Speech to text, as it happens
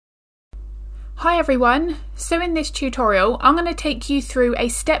Hi everyone, so in this tutorial I'm going to take you through a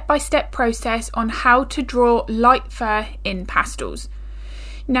step-by-step process on how to draw light fur in pastels.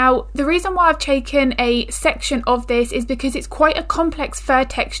 Now the reason why I've taken a section of this is because it's quite a complex fur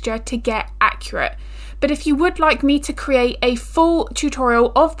texture to get accurate. But if you would like me to create a full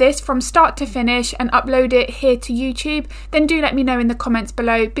tutorial of this from start to finish and upload it here to YouTube, then do let me know in the comments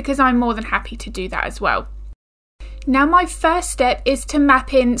below because I'm more than happy to do that as well. Now my first step is to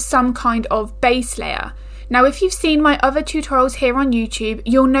map in some kind of base layer. Now if you've seen my other tutorials here on YouTube,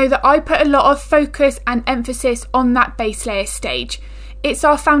 you'll know that I put a lot of focus and emphasis on that base layer stage. It's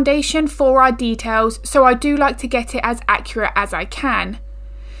our foundation for our details, so I do like to get it as accurate as I can.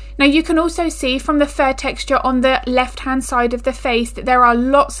 Now you can also see from the fur texture on the left hand side of the face that there are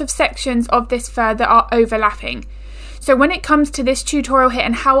lots of sections of this fur that are overlapping. So when it comes to this tutorial here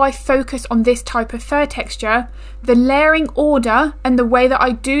and how I focus on this type of fur texture, the layering order and the way that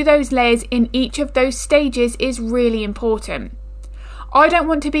I do those layers in each of those stages is really important. I don't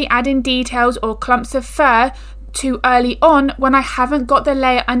want to be adding details or clumps of fur too early on when I haven't got the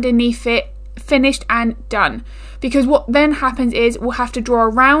layer underneath it finished and done, because what then happens is we'll have to draw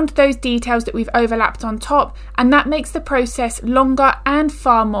around those details that we've overlapped on top, and that makes the process longer and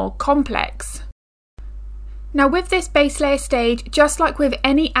far more complex. Now with this base layer stage, just like with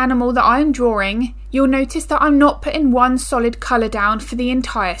any animal that I'm drawing, you'll notice that I'm not putting one solid colour down for the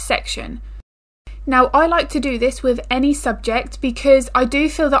entire section. Now I like to do this with any subject because I do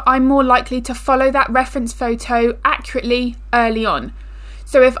feel that I'm more likely to follow that reference photo accurately early on.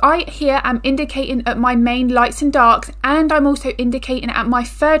 So if I here am indicating at my main lights and darks and I'm also indicating at my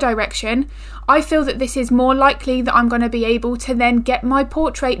fur direction, I feel that this is more likely that I'm going to be able to then get my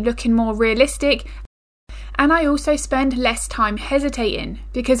portrait looking more realistic. And I also spend less time hesitating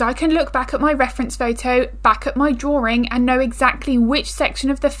because I can look back at my reference photo, back at my drawing, and know exactly which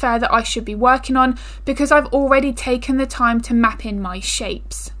section of the fur that I should be working on because I've already taken the time to map in my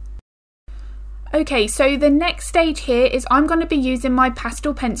shapes. Okay, so the next stage here is I'm going to be using my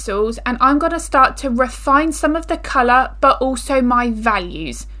pastel pencils and I'm going to start to refine some of the colour but also my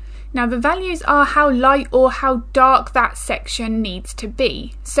values. Now the values are how light or how dark that section needs to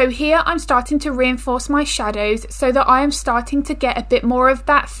be. So here I'm starting to reinforce my shadows so that I am starting to get a bit more of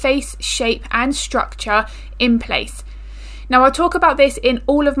that face shape and structure in place. Now I'll talk about this in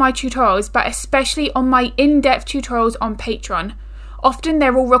all of my tutorials, but especially on my in-depth tutorials on Patreon. Often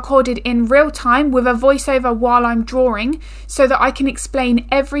they're all recorded in real time with a voiceover while I'm drawing so that I can explain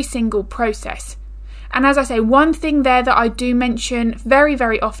every single process. And as I say, one thing there that I do mention very,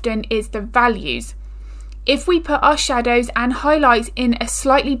 very often is the values. If we put our shadows and highlights in a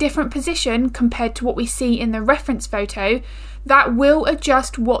slightly different position compared to what we see in the reference photo, that will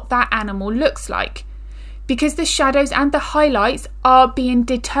adjust what that animal looks like. Because the shadows and the highlights are being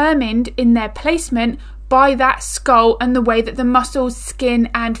determined in their placement by that skull and the way that the muscles, skin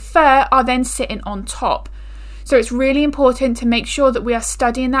and fur are then sitting on top. So it's really important to make sure that we are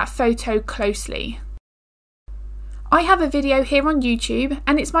studying that photo closely. I have a video here on YouTube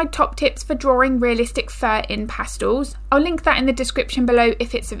and it's my top tips for drawing realistic fur in pastels. I'll link that in the description below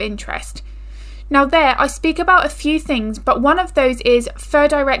if it's of interest. Now there I speak about a few things, but one of those is fur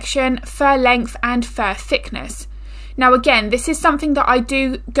direction, fur length and fur thickness. Now again, this is something that I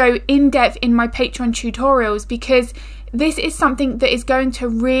do go in depth in my Patreon tutorials because this is something that is going to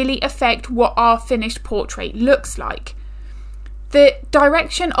really affect what our finished portrait looks like. The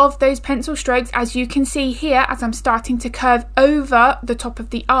direction of those pencil strokes, as you can see here as I'm starting to curve over the top of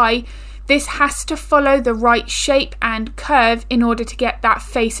the eye, this has to follow the right shape and curve in order to get that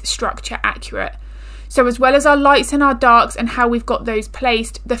face structure accurate. So as well as our lights and our darks and how we've got those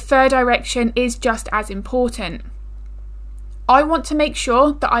placed, the fur direction is just as important. I want to make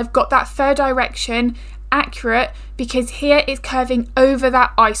sure that I've got that fur direction accurate because here it's curving over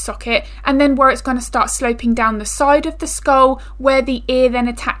that eye socket and then where it's going to start sloping down the side of the skull where the ear then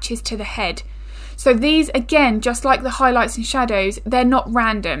attaches to the head. So these again, just like the highlights and shadows, they're not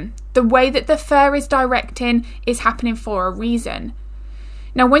random. The way that the fur is directing is happening for a reason.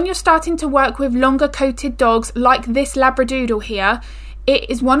 Now when you're starting to work with longer coated dogs like this Labradoodle here, it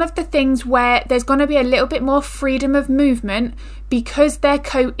is one of the things where there's going to be a little bit more freedom of movement because their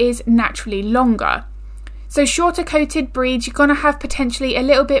coat is naturally longer. So shorter coated breeds, you're going to have potentially a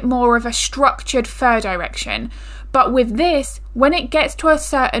little bit more of a structured fur direction. But with this, when it gets to a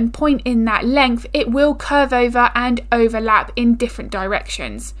certain point in that length, it will curve over and overlap in different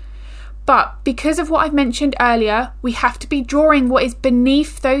directions. But because of what I've mentioned earlier, we have to be drawing what is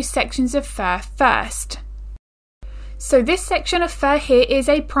beneath those sections of fur first. So this section of fur here is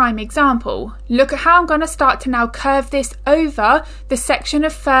a prime example. Look at how I'm going to start to now curve this over the section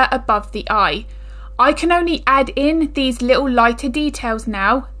of fur above the eye. I can only add in these little lighter details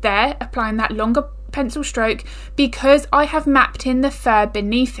now, there, applying that longer pencil stroke, because I have mapped in the fur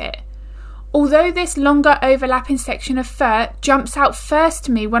beneath it. Although this longer overlapping section of fur jumps out first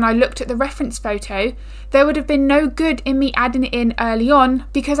to me when I looked at the reference photo, there would have been no good in me adding it in early on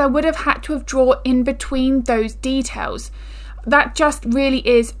because I would have had to have drawn in between those details. That just really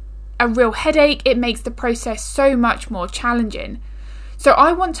is a real headache. It makes the process so much more challenging. So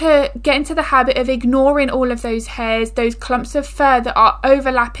I want to get into the habit of ignoring all of those hairs, those clumps of fur that are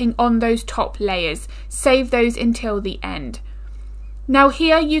overlapping on those top layers. Save those until the end. Now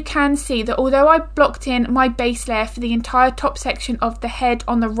here you can see that although I blocked in my base layer for the entire top section of the head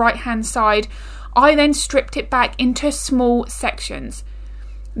on the right hand side, I then stripped it back into small sections.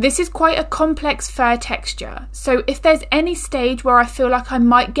 This is quite a complex fur texture, so if there's any stage where I feel like I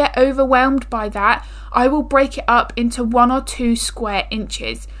might get overwhelmed by that, I will break it up into 1 or 2 square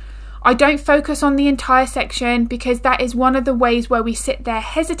inches. I don't focus on the entire section because that is one of the ways where we sit there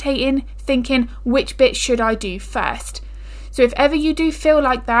hesitating, thinking which bit should I do first. So if ever you do feel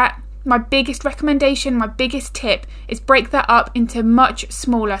like that, my biggest recommendation, my biggest tip is break that up into much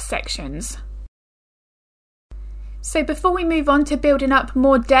smaller sections. So before we move on to building up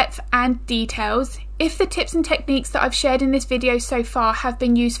more depth and details, if the tips and techniques that I've shared in this video so far have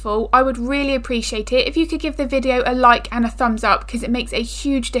been useful, I would really appreciate it if you could give the video a like and a thumbs up because it makes a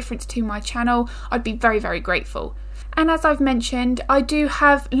huge difference to my channel. I'd be very, very grateful. And as I've mentioned, I do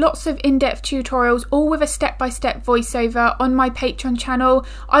have lots of in-depth tutorials, all with a step-by-step voiceover on my Patreon channel.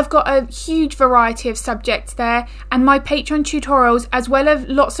 I've got a huge variety of subjects there, and my Patreon tutorials, as well as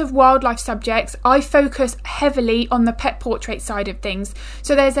lots of wildlife subjects, I focus heavily on the pet portrait side of things.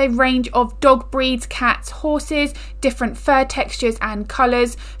 So there's a range of dog breeds, cats, horses, different fur textures and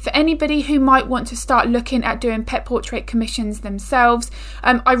colours. For anybody who might want to start looking at doing pet portrait commissions themselves,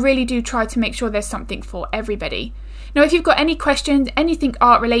 I really do try to make sure there's something for everybody. Now, if you've got any questions, anything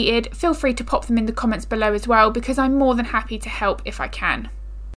art related, feel free to pop them in the comments below as well, because I'm more than happy to help if I can.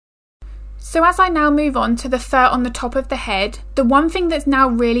 So as I now move on to the fur on the top of the head, the one thing that's now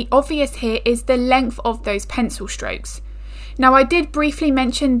really obvious here is the length of those pencil strokes. Now, I did briefly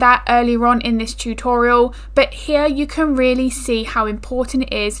mention that earlier on in this tutorial, but here you can really see how important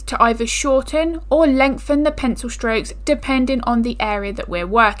it is to either shorten or lengthen the pencil strokes depending on the area that we're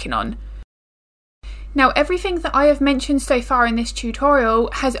working on. Now, everything that I have mentioned so far in this tutorial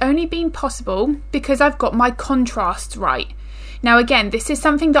has only been possible because I've got my contrasts right. Now again, this is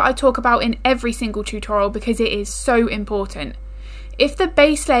something that I talk about in every single tutorial because it is so important. If the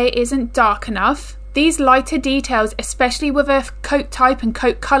base layer isn't dark enough, these lighter details, especially with a coat type and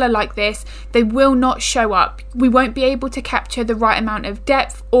coat colour like this, they will not show up. We won't be able to capture the right amount of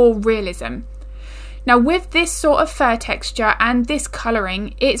depth or realism. Now with this sort of fur texture and this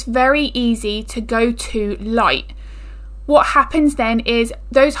colouring, it's very easy to go too light. What happens then is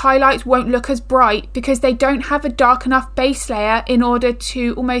those highlights won't look as bright because they don't have a dark enough base layer in order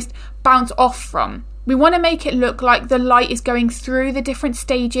to almost bounce off from. We want to make it look like the light is going through the different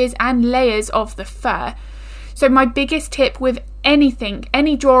stages and layers of the fur. So my biggest tip with anything,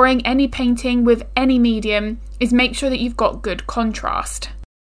 any drawing, any painting with any medium, is make sure that you've got good contrast.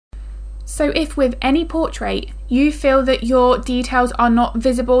 So if with any portrait you feel that your details are not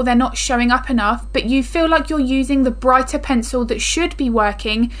visible, they're not showing up enough, but you feel like you're using the brighter pencil that should be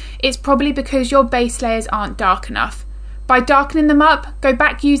working, it's probably because your base layers aren't dark enough. By darkening them up, go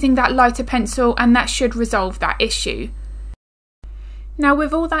back using that lighter pencil and that should resolve that issue. Now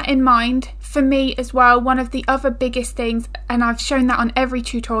with all that in mind, for me as well, one of the other biggest things, and I've shown that on every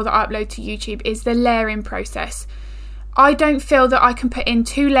tutorial that I upload to YouTube, is the layering process. I don't feel that I can put in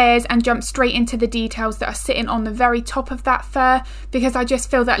 2 layers and jump straight into the details that are sitting on the very top of that fur, because I just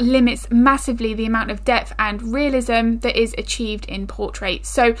feel that limits massively the amount of depth and realism that is achieved in portraits.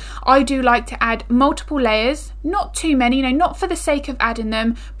 So I do like to add multiple layers, not too many, not for the sake of adding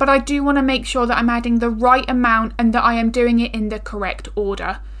them, but I do want to make sure that I'm adding the right amount and that I am doing it in the correct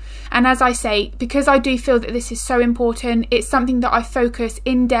order. And as I say, because I do feel that this is so important, it's something that I focus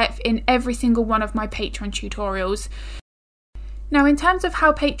in depth in every single one of my Patreon tutorials. Now in terms of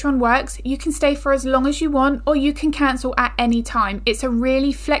how Patreon works, you can stay for as long as you want or you can cancel at any time. It's a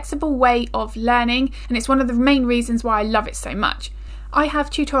really flexible way of learning and it's one of the main reasons why I love it so much. I have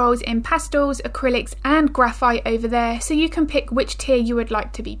tutorials in pastels, acrylics and graphite over there, so you can pick which tier you would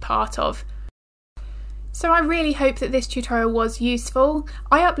like to be part of. So I really hope that this tutorial was useful.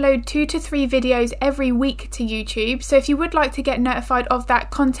 I upload 2 to 3 videos every week to YouTube, so if you would like to get notified of that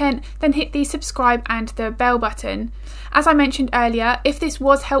content, then hit the subscribe and the bell button. As I mentioned earlier, if this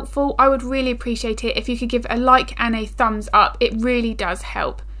was helpful, I would really appreciate it if you could give a like and a thumbs up. It really does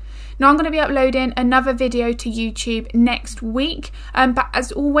help. Now I'm going to be uploading another video to YouTube next week, but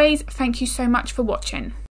as always, thank you so much for watching.